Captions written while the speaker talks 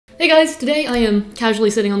Hey guys, today I am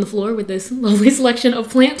casually sitting on the floor with this lovely selection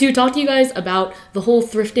of plants to talk to you guys about the whole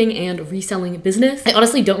thrifting and reselling business. I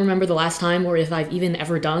honestly don't remember the last time or if I've even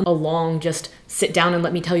ever done a long just sit down and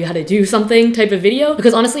let me tell you how to do something type of video,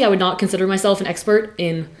 because honestly I would not consider myself an expert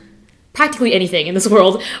in practically anything in this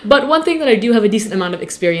world. But one thing that I do have a decent amount of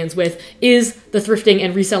experience with is the thrifting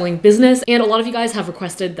and reselling business, and a lot of you guys have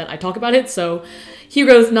requested that I talk about it, so here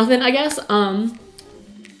goes nothing, I guess.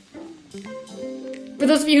 For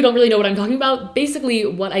those of you who don't really know what I'm talking about, basically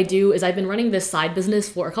what I do is I've been running this side business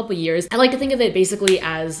for a couple years. I like to think of it basically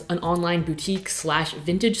as an online boutique slash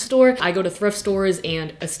vintage store. I go to thrift stores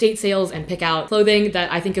and estate sales and pick out clothing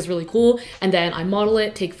that I think is really cool, and then I model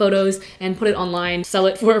it, take photos, and put it online, sell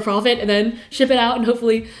it for a profit, and then ship it out, and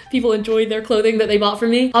hopefully people enjoy their clothing that they bought from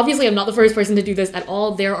me. Obviously, I'm not the first person to do this at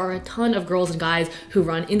all. There are a ton of girls and guys who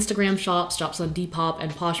run Instagram shops on Depop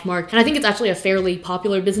and Poshmark, and I think it's actually a fairly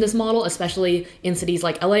popular business model, especially in cities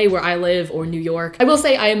like LA where I live or New York. I will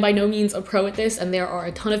say I am by no means a pro at this, and there are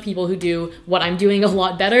a ton of people who do what I'm doing a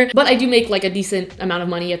lot better, but I do make like a decent amount of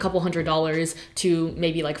money, a couple $100s to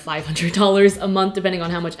maybe like $500 a month, depending on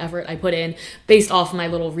how much effort I put in based off my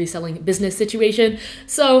little reselling business situation.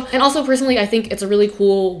 So, and also personally, I think it's a really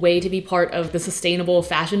cool way to be part of the sustainable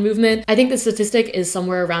fashion movement. I think the statistic is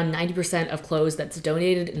somewhere around 90% of clothes that's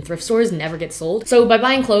donated in thrift stores never get sold. So by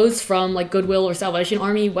buying clothes from like Goodwill or Salvation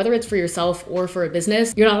Army, whether it's for yourself or for a business,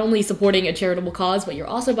 you're not only supporting a charitable cause, but you're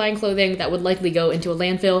also buying clothing that would likely go into a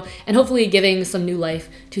landfill and hopefully giving some new life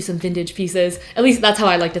to some vintage pieces. At least that's how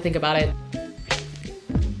I like to think about it.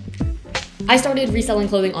 I started reselling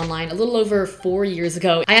clothing online a little over 4 years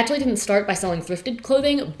ago. I actually didn't start by selling thrifted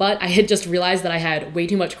clothing, but I had just realized that I had way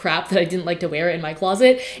too much crap that I didn't like to wear in my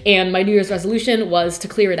closet, and my New Year's resolution was to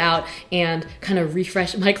clear it out and kind of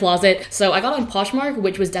refresh my closet. So I got on Poshmark,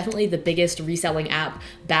 which was definitely the biggest reselling app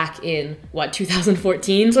back in,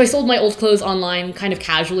 2014. So I sold my old clothes online kind of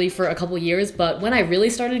casually for a couple years, but when I really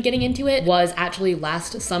started getting into it was actually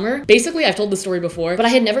last summer. Basically, I've told the story before, but I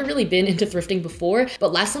had never really been into thrifting before,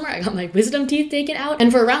 but last summer I got my wisdom teeth taken out,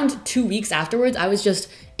 and for around 2 weeks afterwards I was just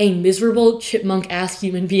a miserable chipmunk-ass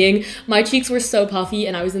human being. My cheeks were so puffy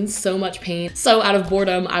and I was in so much pain. So out of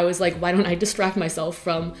boredom, I was like, why don't I distract myself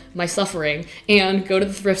from my suffering and go to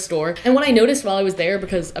the thrift store? And what I noticed while I was there,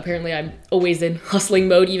 because apparently I'm always in hustling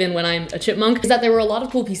mode even when I'm a chipmunk, is that there were a lot of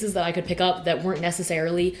cool pieces that I could pick up that weren't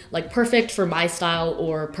necessarily like perfect for my style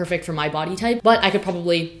or perfect for my body type, but I could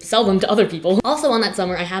probably sell them to other people. Also on that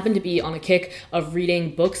summer, I happened to be on a kick of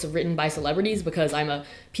reading books written by celebrities because I'm a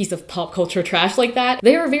piece of pop culture trash like that.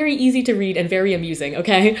 They are very easy to read and very amusing,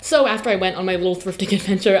 okay? So after I went on my little thrifting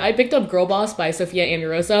adventure, I picked up Girl Boss by Sophia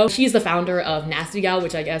Amoruso. She's the founder of Nasty Gal,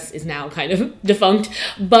 which I guess is now kind of defunct,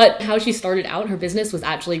 but how she started out her business was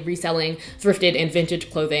actually reselling thrifted and vintage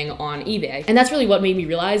clothing on eBay. And that's really what made me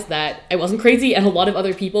realize that I wasn't crazy and a lot of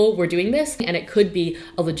other people were doing this, and it could be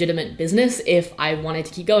a legitimate business if I wanted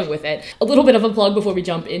to keep going with it. A little bit of a plug before we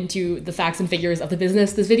jump into the facts and figures of the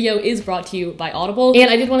business. This video is brought to you by Audible, and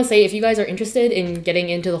I did want to say if you guys are interested in getting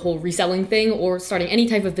into the whole reselling thing or starting any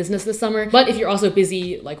type of business this summer, but if you're also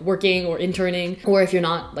busy like working or interning, or if you're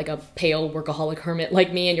not like a pale workaholic hermit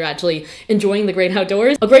like me and you're actually enjoying the great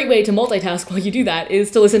outdoors, a great way to multitask while you do that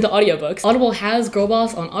is to listen to audiobooks. Audible has Girl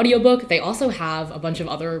Boss on audiobook. They also have a bunch of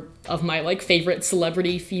other of my like favorite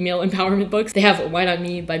celebrity female empowerment books. They have Why Not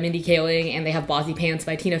Me by Mindy Kaling, and they have Bossy Pants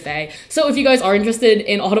by Tina Fey. So if you guys are interested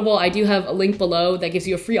in Audible, I do have a link below that gives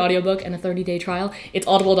you a free audiobook and a 30-day trial. It's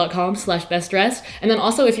audible.com/bestdressed. And then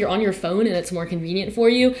also if you're on your phone and it's more convenient for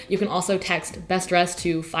you, you can also text best dressed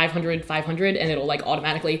to 500 500 and it'll like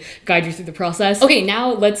automatically guide you through the process. Okay,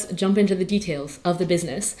 now let's jump into the details of the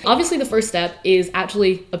business. Obviously the first step is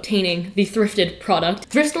actually obtaining the thrifted product.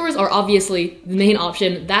 Thrift stores are obviously the main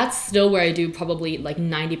option. That's still where I do probably like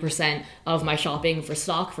 90% of my shopping for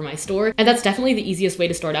stock for my store, and that's definitely the easiest way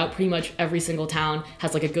to start out. Pretty much every single town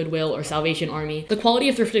has like a Goodwill or Salvation Army. The quality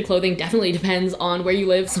of thrifted clothing definitely depends on where you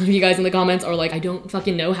live. Some of you guys in the comments are like, I don't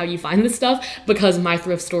fucking know how you find this stuff because my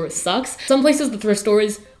thrift store sucks. Some places the thrift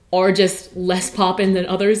stores are just less poppin' than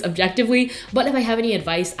others objectively, but if I have any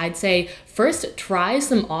advice, I'd say first try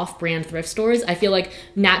some off-brand thrift stores. I feel like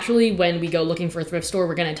naturally when we go looking for a thrift store,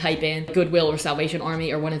 we're gonna type in Goodwill or Salvation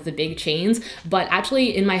Army or one of the big chains, but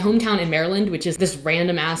actually in my hometown in Maryland, which is this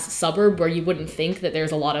random ass suburb where you wouldn't think that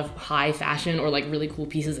there's a lot of high fashion or like really cool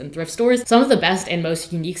pieces in thrift stores, some of the best and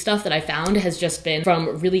most unique stuff that I found has just been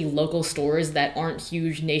from really local stores that aren't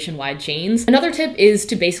huge nationwide chains. Another tip is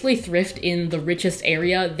to basically thrift in the richest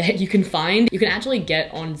area that you can find. You can actually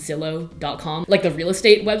get on Zillow.com, like the real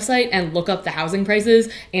estate website, and look up the housing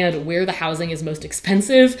prices, and where the housing is most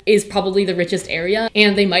expensive is probably the richest area,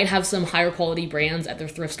 and they might have some higher quality brands at their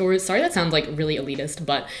thrift stores. Sorry, that sounds like really elitist,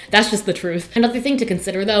 but that's just the truth. Another thing to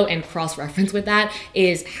consider though, and cross-reference with that,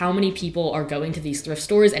 is how many people are going to these thrift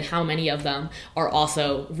stores and how many of them are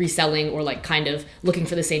also reselling or like kind of looking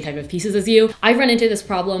for the same type of pieces as you. I've run into this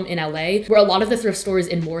problem in LA, where a lot of the thrift stores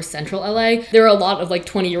in more central LA, there are a lot of like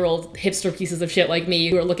 20-year-old hipster pieces of shit like me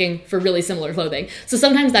who are looking for really similar clothing. So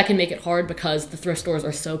sometimes that can make it hard because the thrift stores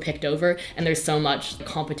are so picked over and there's so much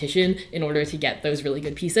competition in order to get those really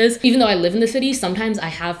good pieces. Even though I live in the city, sometimes I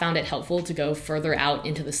have found it helpful to go further out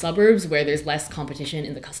into the suburbs where there's less competition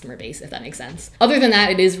in the customer base, if that makes sense. Other than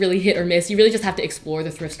that, it is really hit or miss. You really just have to explore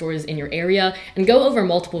the thrift stores in your area and go over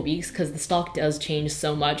multiple weeks because the stock does change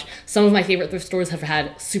so much. Some of my favorite thrift stores have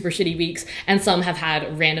had super shitty weeks and some have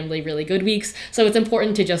had randomly really good weeks. So it's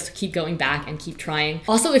important to just keep going back and keep trying.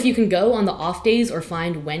 Also, if you can go on the off days or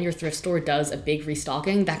find when your thrift store does a big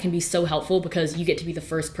restocking, that can be so helpful because you get to be the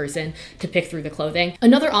first person to pick through the clothing.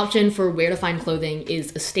 Another option for where to find clothing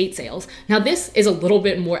is estate sales. Now this is a little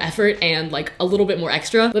bit more effort and like a little bit more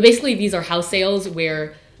extra, but basically these are house sales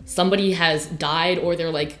where somebody has died or they're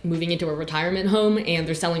like moving into a retirement home and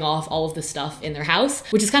they're selling off all of the stuff in their house,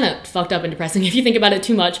 which is kind of fucked up and depressing if you think about it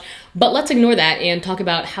too much. But let's ignore that and talk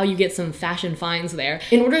about how you get some fashion finds there.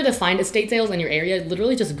 In order to find estate sales in your area,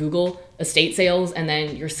 literally just Google estate sales and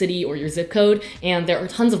then your city or your zip code, and there are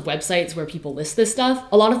tons of websites where people list this stuff.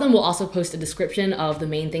 A lot of them will also post a description of the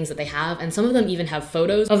main things that they have, and some of them even have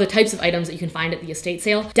photos of the types of items that you can find at the estate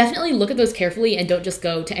sale. Definitely look at those carefully and don't just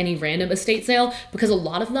go to any random estate sale, because a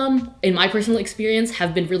lot of them, in my personal experience,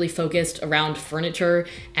 have been really focused around furniture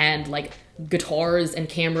and like guitars and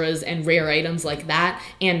cameras and rare items like that,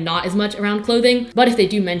 and not as much around clothing. But if they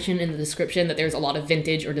do mention in the description that there's a lot of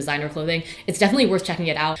vintage or designer clothing, it's definitely worth checking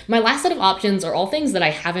it out. My last set of options are all things that I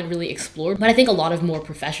haven't really explored, but I think a lot of more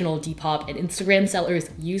professional Depop and Instagram sellers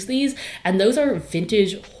use these, and those are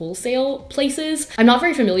vintage wholesale places. I'm not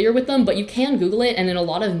very familiar with them, but you can Google it, and in a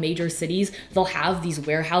lot of major cities, they'll have these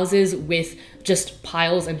warehouses with just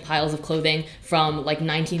piles and piles of clothing from like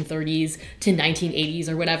 1930s to 1980s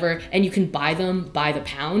or whatever, and you can buy them by the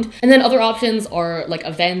pound. And then other options are like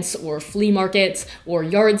events or flea markets or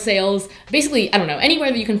yard sales. Basically, I don't know,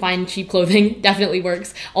 anywhere that you can find cheap clothing definitely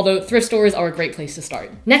works, although thrift stores are a great place to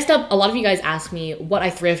start. Next up, a lot of you guys ask me what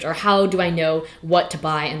I thrift or how do I know what to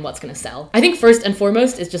buy and what's gonna sell. I think first and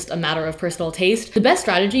foremost, it's just a matter of personal taste. The best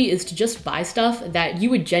strategy is to just buy stuff that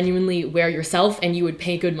you would genuinely wear yourself and you would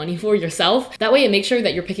pay good money for yourself. That way it makes sure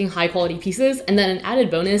that you're picking high quality pieces. And then an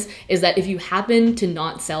added bonus is that if you happen to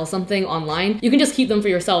not sell something online, you can just keep them for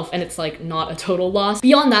yourself and it's like not a total loss.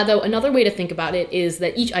 Beyond that though, another way to think about it is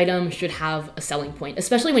that each item should have a selling point.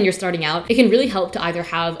 Especially when you're starting out, it can really help to either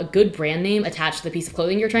have a good brand name attached to the piece of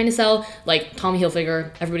clothing you're trying to sell, like Tommy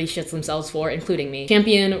Hilfiger, everybody shits themselves for, including me.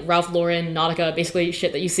 Champion, Ralph Lauren, Nautica, basically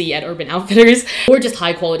shit that you see at Urban Outfitters, or just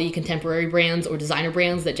high quality contemporary brands or designer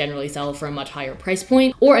brands that generally sell for a much higher price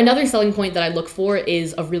point. Or another selling point that I look for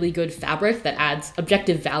is a really good fabric that adds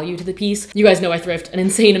objective value to the piece. You guys know I thrift an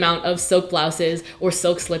insane amount of silk blouses or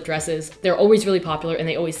silk slip dresses. They're always really popular and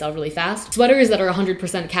they always sell really fast. Sweaters that are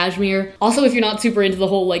 100% cashmere. Also, if you're not super into the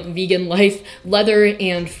whole like vegan life, leather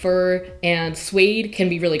and fur and suede can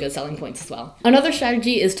be really good selling points as well. Another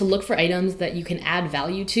strategy is to look for items that you can add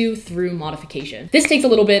value to through modification. This takes a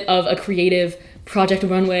little bit of a creative Project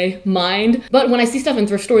Runway mind, but when I see stuff in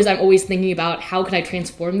thrift stores, I'm always thinking about how can I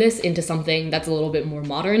transform this into something that's a little bit more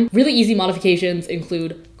modern. Really easy modifications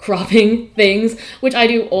include cropping things, which I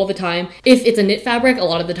do all the time. If it's a knit fabric, a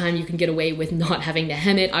lot of the time you can get away with not having to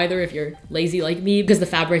hem it either if you're lazy like me, because the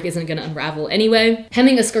fabric isn't gonna unravel anyway.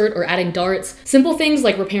 Hemming a skirt or adding darts. Simple things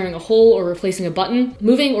like repairing a hole or replacing a button,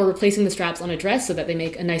 moving or replacing the straps on a dress so that they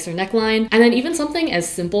make a nicer neckline. And then even something as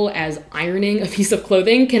simple as ironing a piece of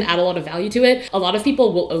clothing can add a lot of value to it. A lot of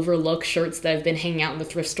people will overlook shirts that have been hanging out in the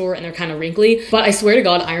thrift store and they're kind of wrinkly, but I swear to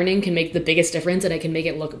God, ironing can make the biggest difference and it can make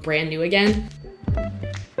it look brand new again.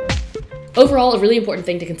 Overall, a really important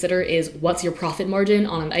thing to consider is what's your profit margin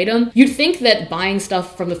on an item. You'd think that buying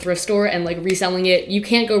stuff from the thrift store and like reselling it, you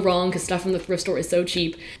can't go wrong because stuff from the thrift store is so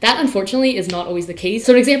cheap. That unfortunately is not always the case.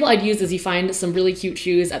 So an example I'd use is you find some really cute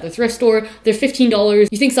shoes at the thrift store. They're $15.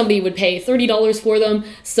 You think somebody would pay $30 for them,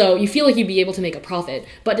 so you feel like you'd be able to make a profit.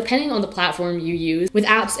 But depending on the platform you use, with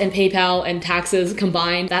apps and PayPal and taxes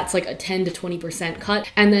combined, that's like a 10 to 20% cut.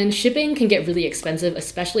 And then shipping can get really expensive,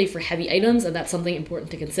 especially for heavy items, and that's something important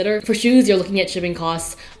to consider. For shoes, shoes, you're looking at shipping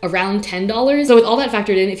costs around $10. So with all that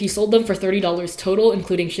factored in, if you sold them for $30 total,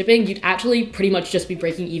 including shipping, you'd actually pretty much just be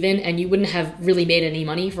breaking even and you wouldn't have really made any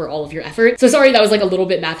money for all of your effort. So sorry, that was like a little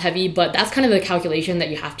bit math heavy, but that's kind of the calculation that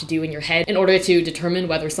you have to do in your head in order to determine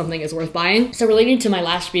whether something is worth buying. So relating to my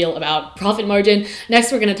last spiel about profit margin,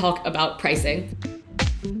 next we're going to talk about pricing.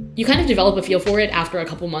 You kind of develop a feel for it after a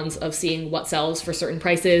couple months of seeing what sells for certain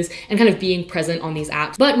prices and kind of being present on these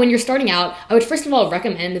apps. But when you're starting out, I would first of all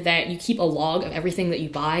recommend that you keep a log of everything that you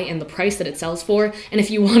buy and the price that it sells for. And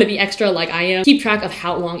if you want to be extra like I am, keep track of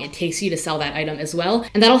how long it takes you to sell that item as well.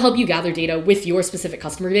 And that'll help you gather data with your specific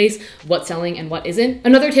customer base, what's selling and what isn't.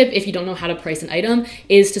 Another tip, if you don't know how to price an item,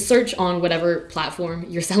 is to search on whatever platform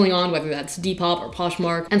you're selling on, whether that's Depop or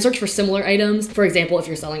Poshmark, and search for similar items. For example, if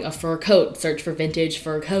you're selling a fur coat, search for vintage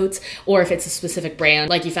fur coats. Or if it's a specific brand,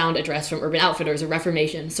 like you found a dress from Urban Outfitters or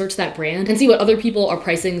Reformation, search that brand and see what other people are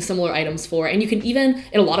pricing similar items for. And you can even,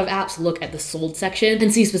 in a lot of apps, look at the sold section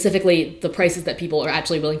and see specifically the prices that people are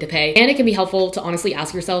actually willing to pay. And it can be helpful to honestly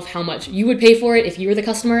ask yourself how much you would pay for it if you were the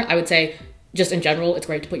customer. I would say, just in general, it's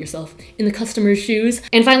great to put yourself in the customer's shoes.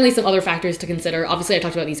 And finally, some other factors to consider. Obviously, I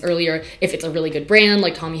talked about these earlier. If it's a really good brand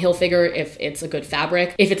like Tommy Hilfiger, if it's a good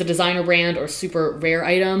fabric, if it's a designer brand or super rare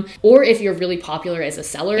item, or if you're really popular as a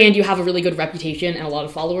seller and you have a really good reputation and a lot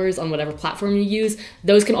of followers on whatever platform you use,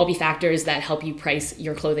 those can all be factors that help you price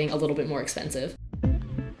your clothing a little bit more expensive.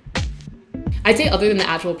 I'd say other than the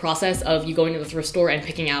actual process of you going to the thrift store and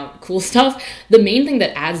picking out cool stuff, the main thing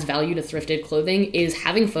that adds value to thrifted clothing is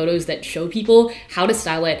having photos that show people how to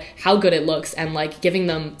style it, how good it looks, and like giving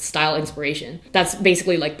them style inspiration. That's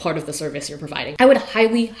basically like part of the service you're providing. I would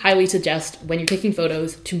highly suggest when you're taking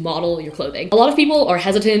photos to model your clothing. A lot of people are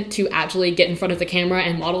hesitant to actually get in front of the camera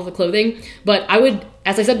and model the clothing, but I would,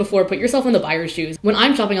 as I said before, put yourself in the buyer's shoes. When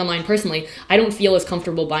I'm shopping online personally, I don't feel as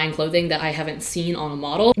comfortable buying clothing that I haven't seen on a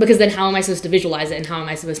model, because then how am I supposed to visualize it and how am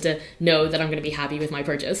I supposed to know that I'm going to be happy with my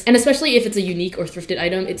purchase? And especially if it's a unique or thrifted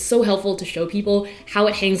item, it's so helpful to show people how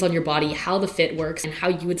it hangs on your body, how the fit works, and how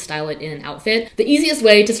you would style it in an outfit. The easiest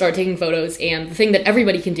way to start taking photos, and the thing that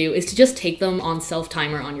everybody can do, is to just take them on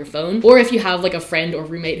self-timer on your phone. Or if you have like a friend or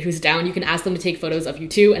roommate who's down, you can ask them to take photos of you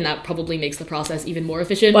too, and that probably makes the process even more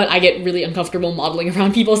efficient. But I get really uncomfortable modeling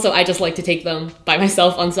around people, so I just like to take them by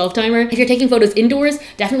myself on self-timer. If you're taking photos indoors,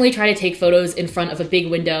 definitely try to take photos in front of a big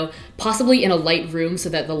window, possibly in a light room so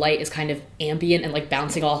that the light is kind of ambient and like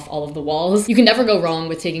bouncing off all of the walls. You can never go wrong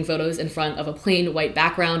with taking photos in front of a plain white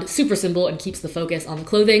background, super simple and keeps the focus on the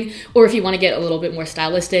clothing. Or if you want to get a little bit more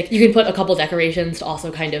stylistic, you can put a couple decorations to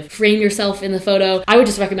also kind of frame yourself in the photo. I would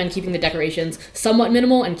just recommend keeping the decorations somewhat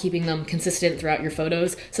minimal and keeping them consistent throughout your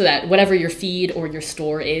photos so that whatever your feed or your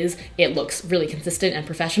store is, it looks really consistent and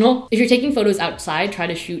professional. If you're taking photos outside, try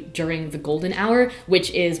to shoot during the golden hour, which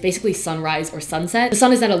is basically sunrise or sunset. The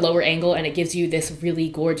sun is at a lower angle and it gives you this really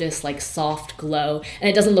gorgeous, like soft glow, and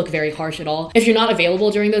it doesn't look very harsh at all. If you're not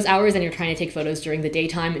available during those hours and you're trying to take photos during the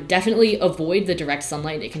daytime, definitely avoid the direct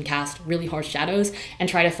sunlight. It can cast really harsh shadows, and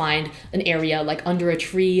try to find an area like under a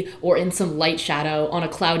tree or in some light shadow on a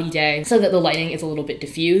cloudy day so that the lighting is a little bit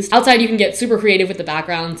diffused. Outside, you can get super creative with the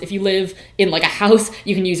backgrounds. If you live in like a house,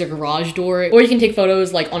 you can use your garage door, or you can take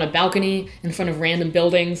photos like on a balcony in front of random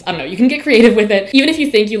buildings. I don't know, you can get creative with it. Even if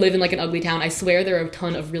you think you live in like an ugly town, I swear there are a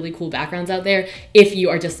ton of really cool backgrounds out there if you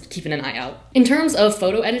are just keeping an eye out. In terms of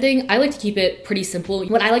photo editing, I like to keep it pretty simple.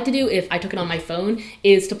 What I like to do if I took it on my phone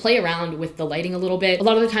is to play around with the lighting a little bit. A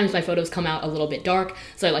lot of the times my photos come out a little bit dark,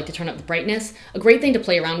 so I like to turn up the brightness. A great thing to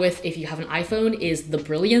play around with if you have an iPhone is the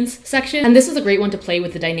brilliance section. And this is a great one to play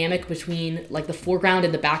with the dynamic between like the foreground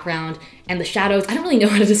and the background and the shadows. I don't really know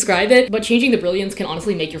how to describe it, but changing the brilliance can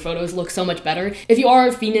honestly make your photos look so much better. If you are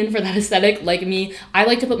fiending for that aesthetic like me, I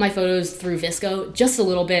like to put my photos through VSCO just a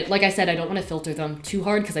little bit. Like I said, I don't want to filter them too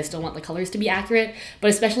hard because I still want the colors to be accurate, but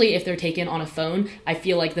especially if they're taken on a phone, I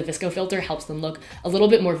feel like the VSCO filter helps them look a little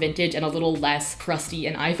bit more vintage and a little less crusty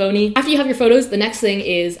and iPhone-y. After you have your photos, the next thing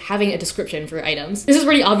is having a description for your items. This is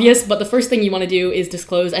pretty obvious, but the first thing you want to do is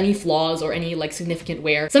disclose any flaws or any like significant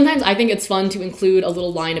wear. Sometimes I think it's fun to include a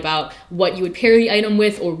little line about what you would pair the item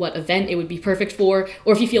with or what event it would be perfect for,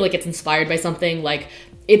 or if you feel like it's inspired by something, like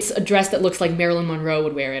it's a dress that looks like Marilyn Monroe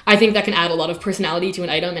would wear it. I think that can add a lot of personality to an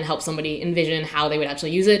item and help somebody envision how they would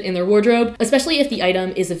actually use it in their wardrobe. Especially if the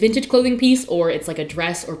item is a vintage clothing piece or it's like a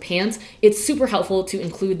dress or pants, it's super helpful to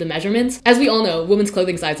include the measurements. As we all know, women's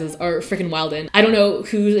clothing sizes are freaking wild in. I don't know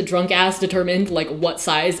who's drunk ass determined like what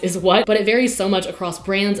size is what, but it varies so much across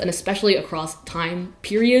brands and especially across time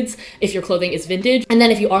periods if your clothing is vintage. And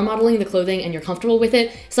then if you are modeling the clothing and you're comfortable with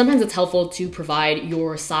it, sometimes it's helpful to provide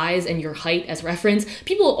your size and your height as reference.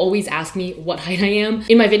 People always ask me what height I am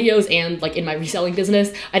in my videos and like in my reselling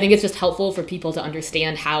business. I think it's just helpful for people to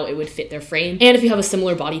understand how it would fit their frame. And if you have a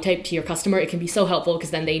similar body type to your customer, it can be so helpful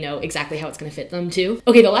because then they know exactly how it's going to fit them too.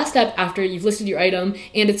 Okay, the last step after you've listed your item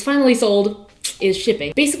and it's finally sold is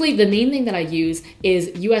shipping. Basically, the main thing that I use is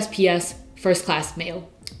USPS first class mail.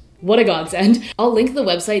 What a godsend. I'll link the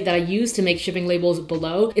website that I use to make shipping labels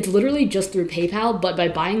below. It's literally just through PayPal, but by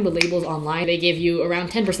buying the labels online, they give you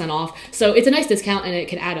around 10% off. So it's a nice discount and it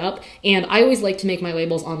can add up. And I always like to make my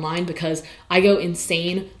labels online because I go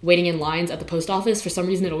insane waiting in lines at the post office. For some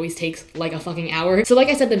reason, it always takes like a fucking hour. So like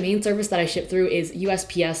I said, the main service that I ship through is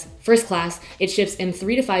USPS first class. It ships in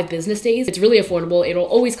 3 to 5 business days. It's really affordable. It'll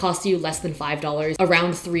always cost you less than $5,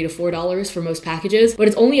 around $3 to $4 for most packages, but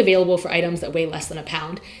it's only available for items that weigh less than a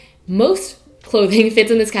pound. Most clothing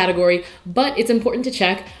fits in this category, but it's important to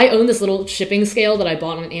check. I own this little shipping scale that I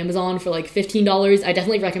bought on Amazon for like $15. I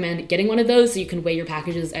definitely recommend getting one of those so you can weigh your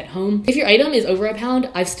packages at home. If your item is over a pound,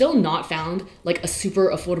 I've still not found like a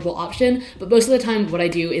super affordable option, but most of the time what I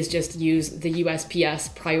do is just use the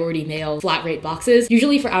USPS priority mail flat rate boxes.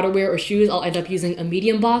 Usually for outerwear or shoes, I'll end up using a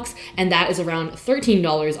medium box, and that is around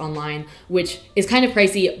 $13 online, which is kind of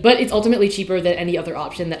pricey, but it's ultimately cheaper than any other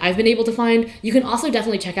option that I've been able to find. You can also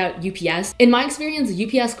definitely check out UPS. In my experience,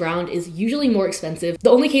 UPS ground is usually more expensive. The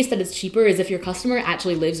only case that it's cheaper is if your customer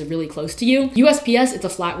actually lives really close to you. USPS, it's a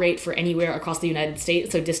flat rate for anywhere across the United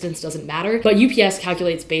States, so distance doesn't matter, but UPS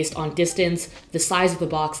calculates based on distance, the size of the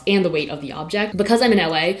box, and the weight of the object. Because I'm in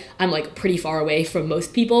LA, I'm like pretty far away from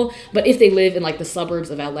most people, but if they live in like the suburbs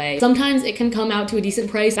of LA, sometimes it can come out to a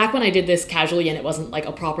decent price. Back when I did this casually and it wasn't like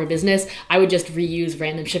a proper business, I would just reuse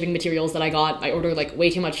random shipping materials that I got. I order like way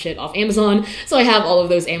too much shit off Amazon, so I have all of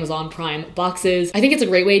those Amazon Prime boxes. I think it's a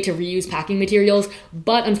great way to reuse packing materials,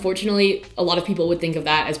 but unfortunately, a lot of people would think of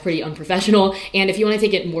that as pretty unprofessional. And if you want to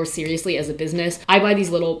take it more seriously as a business, I buy these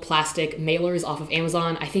little plastic mailers off of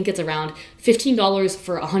Amazon. I think it's around $15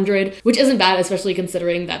 for 100, which isn't bad, especially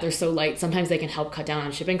considering that they're so light. Sometimes they can help cut down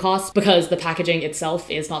on shipping costs because the packaging itself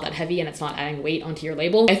is not that heavy and it's not adding weight onto your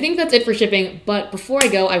label. I think that's it for shipping, but before I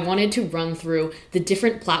go, I wanted to run through the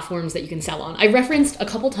different platforms that you can sell on. I referenced a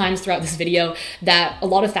couple times throughout this video that a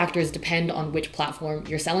lot of factors depend on which platform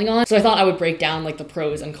you're selling on. So I thought I would break down like the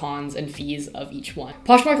pros and cons and fees of each one.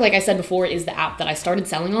 Poshmark, like I said before, is the app that I started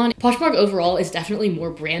selling on. Poshmark overall is definitely more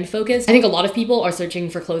brand focused. I think a lot of people are searching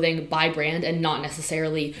for clothing by brand and not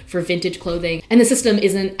necessarily for vintage clothing. And the system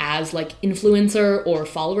isn't as like influencer or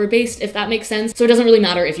follower based, if that makes sense. So it doesn't really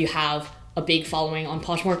matter if you have a big following on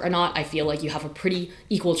Poshmark or not. I feel like you have a pretty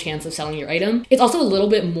equal chance of selling your item. It's also a little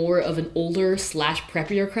bit more of an older slash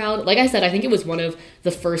preppier crowd. Like I said, I think it was one of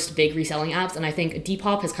the first big reselling apps, and I think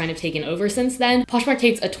Depop has kind of taken over since then. Poshmark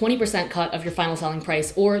takes a 20% cut of your final selling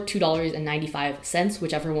price, or $2.95,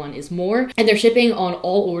 whichever one is more. And their shipping on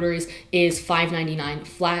all orders is $5.99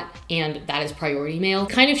 flat, and that is priority mail.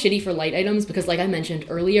 Kind of shitty for light items because like I mentioned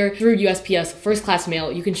earlier, through USPS first class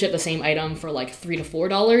mail, you can ship the same item for like $3 to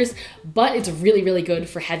 $4, but it's really, really good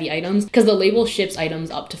for heavy items because the label ships items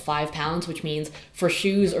up to 5 pounds, which means for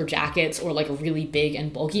shoes or jackets or like really big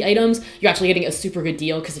and bulky items, you're actually getting a super good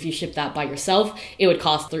deal because if you ship that by yourself, it would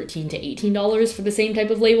cost $13 to $18 for the same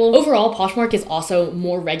type of label. Overall, Poshmark is also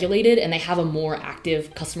more regulated and they have a more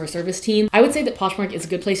active customer service team. I would say that Poshmark is a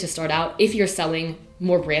good place to start out if you're selling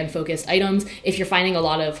more brand focused items. If you're finding a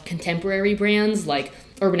lot of contemporary brands like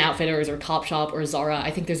Urban Outfitters or Topshop or Zara,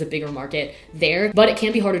 I think there's a bigger market there, but it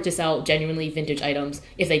can be harder to sell genuinely vintage items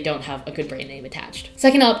if they don't have a good brand name attached.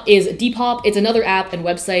 Second up is Depop. It's another app and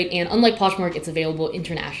website, and unlike Poshmark, it's available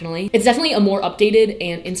internationally. It's definitely a more updated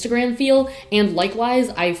and Instagram feel, and likewise,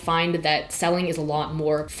 I find that selling is a lot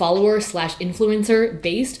more follower slash influencer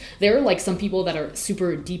based. There are like some people that are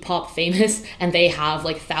super Depop famous and they have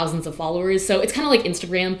like thousands of followers, so it's kind of like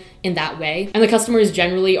Instagram in that way. And the customers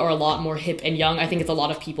generally are a lot more hip and young. I think it's a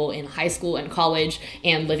lot of people in high school and college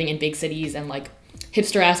and living in big cities and like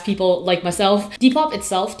hipster ass people like myself. Depop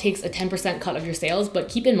itself takes a 10% cut of your sales, but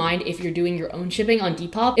keep in mind if you're doing your own shipping on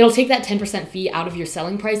Depop, it'll take that 10% fee out of your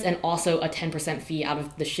selling price and also a 10% fee out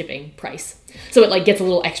of the shipping price. So it like gets a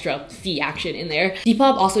little extra fee action in there.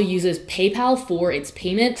 Depop also uses PayPal for its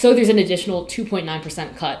payment, so there's an additional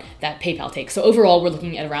 2.9% cut that PayPal takes. So overall, we're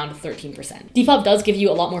looking at around 13%. Depop does give you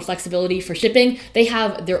a lot more flexibility for shipping. They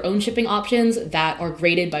have their own shipping options that are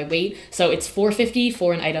graded by weight. So it's $4.50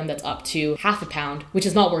 for an item that's up to half a pound, which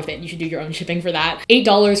is not worth it. You should do your own shipping for that.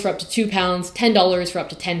 $8 for up to 2 pounds, $10 for up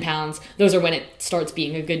to 10 pounds. Those are when it starts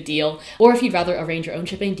being a good deal. Or if you'd rather arrange your own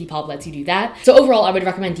shipping, Depop lets you do that. So overall, I would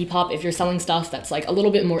recommend Depop if you're selling stuff that's like a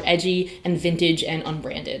little bit more edgy and vintage and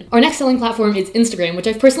unbranded. Our next selling platform is Instagram, which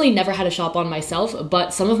I've personally never had a shop on myself,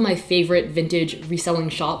 but some of my favorite vintage reselling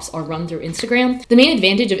shops are run through Instagram. The main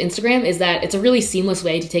advantage of Instagram is that it's a really seamless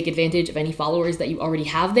way to take advantage of any followers that you already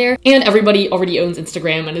have there, and everybody already owns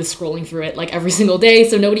Instagram and is scrolling through it like every single day,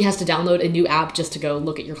 so nobody has to download a new app just to go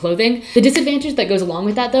look at your clothing. The disadvantage that goes along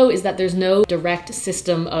with that though is that there's no direct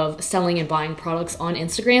system of selling and buying products on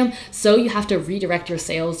Instagram, so you have to redirect your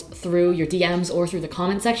sales through your DMs or through the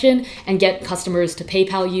comment section and get customers to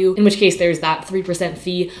PayPal you, in which case there's that 3%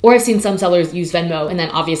 fee, or I've seen some sellers use Venmo, and then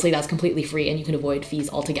obviously that's completely free and you can avoid fees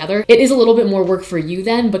altogether. It is a little bit more work for you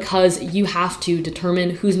then because you have to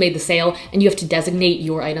determine who's made the sale and you have to designate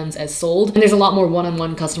your items as sold, and there's a lot more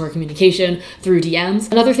one-on-one customer communication through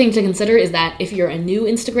DMs. Another thing to consider is that if you're a new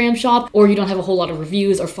Instagram shop or you don't have a whole lot of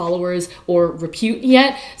reviews or followers or repute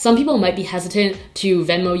yet, some people might be hesitant to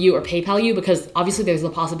Venmo you or PayPal you because obviously there's the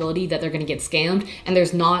possibility that they're going to get scammed, and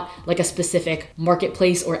there's not like a specific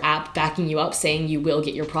marketplace or app backing you up saying you will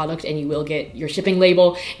get your product and you will get your shipping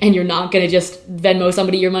label and you're not going to just Venmo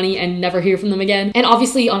somebody your money and never hear from them again. And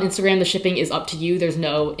obviously on Instagram the shipping is up to you. There's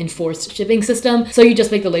no enforced shipping system, so you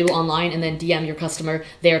just make the label online and then DM your customer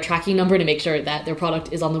their tracking number to make sure that their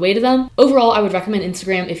product is on the way to them. Overall, I would recommend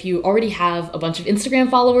Instagram if you already have a bunch of Instagram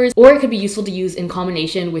followers, or it could be useful to use in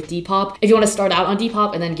combination with Depop if you want to start out on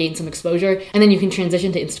Depop and then gain some exposure, and then you can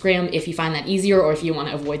transition to Instagram if you find that easier or if you want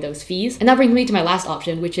to avoid those fees. And that brings me to my last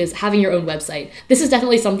option, which is having your own website. This is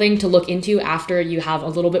definitely something to look into after you have a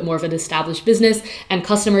little bit more of an established business and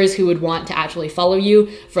customers who would want to actually follow you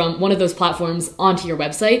from one of those platforms onto your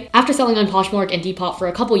website. After selling on Poshmark and Depop for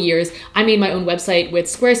a couple years, I made my own website with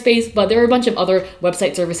Squarespace, but there are a bunch of other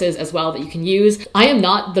website services as well that you can use. I am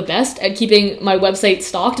not the best at keeping my website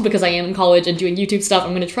stocked because I am in college and doing YouTube stuff. I'm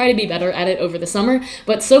going to try to be better at it over the summer,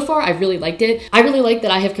 but so far I've really liked it. I really like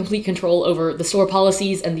that I have complete control over the store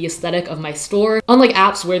policies and the aesthetic of my store. Unlike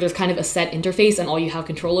apps where there's kind of a set interface and all you have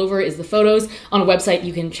control over is the photos, on a website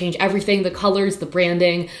you can change everything: the colors, the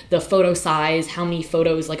branding, the photo size, how many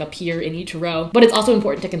photos like appear in each row. But it's also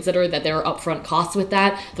important to consider that there are upfront costs with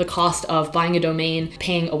that, the cost of buying a domain,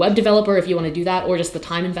 paying a web developer if you want to do that, or just the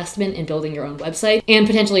time investment in building your own website, and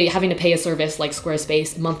potentially having to pay a service like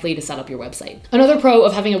Squarespace monthly to set up your website. Another pro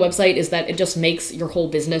of having a website is that it just makes your whole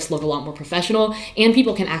business look a lot more professional, and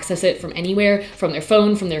people can access it from anywhere, from their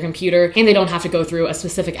phone, from their computer, and they don't have to go through a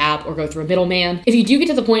specific app or go through a middleman. If you do get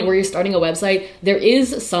to the point where you're starting a website, there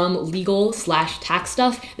is some legal/tax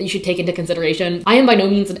stuff that you should take into consideration. I am by no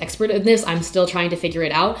means an expert in this. I'm still trying to figure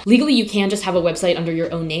it out. Legally, you can just have a website under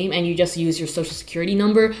your own name and you just use your social security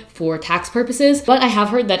number for tax purposes. But I have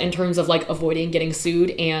heard that in terms of like avoiding getting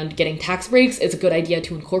sued and getting tax breaks, it's a good idea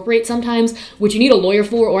to incorporate sometimes, which you need a lawyer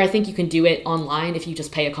for, or I think you can do it online if you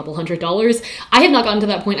just pay a couple $100s. I have not gotten to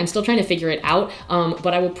that point. I'm still trying to figure it out,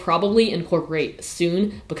 but I will probably incorporate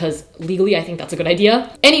soon because legally I think that's a good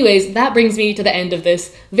idea. Anyways, that brings me to the end of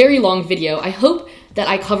this very long video. I hope that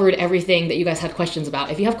I covered everything that you guys had questions about.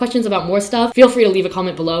 If you have questions about more stuff, feel free to leave a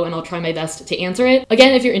comment below and I'll try my best to answer it.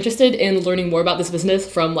 Again, if you're interested in learning more about this business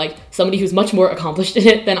from like somebody who's much more accomplished in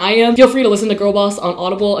it than I am, feel free to listen to Girl Boss on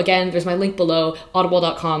Audible. Again, there's my link below,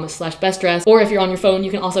 audible.com/bestdress, or if you're on your phone,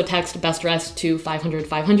 you can also text best dress to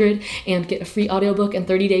 500-500 and get a free audiobook and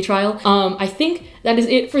 30-day trial. I think that is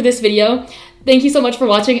it for this video. Thank you so much for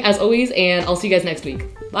watching as always, and I'll see you guys next week.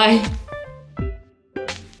 Bye.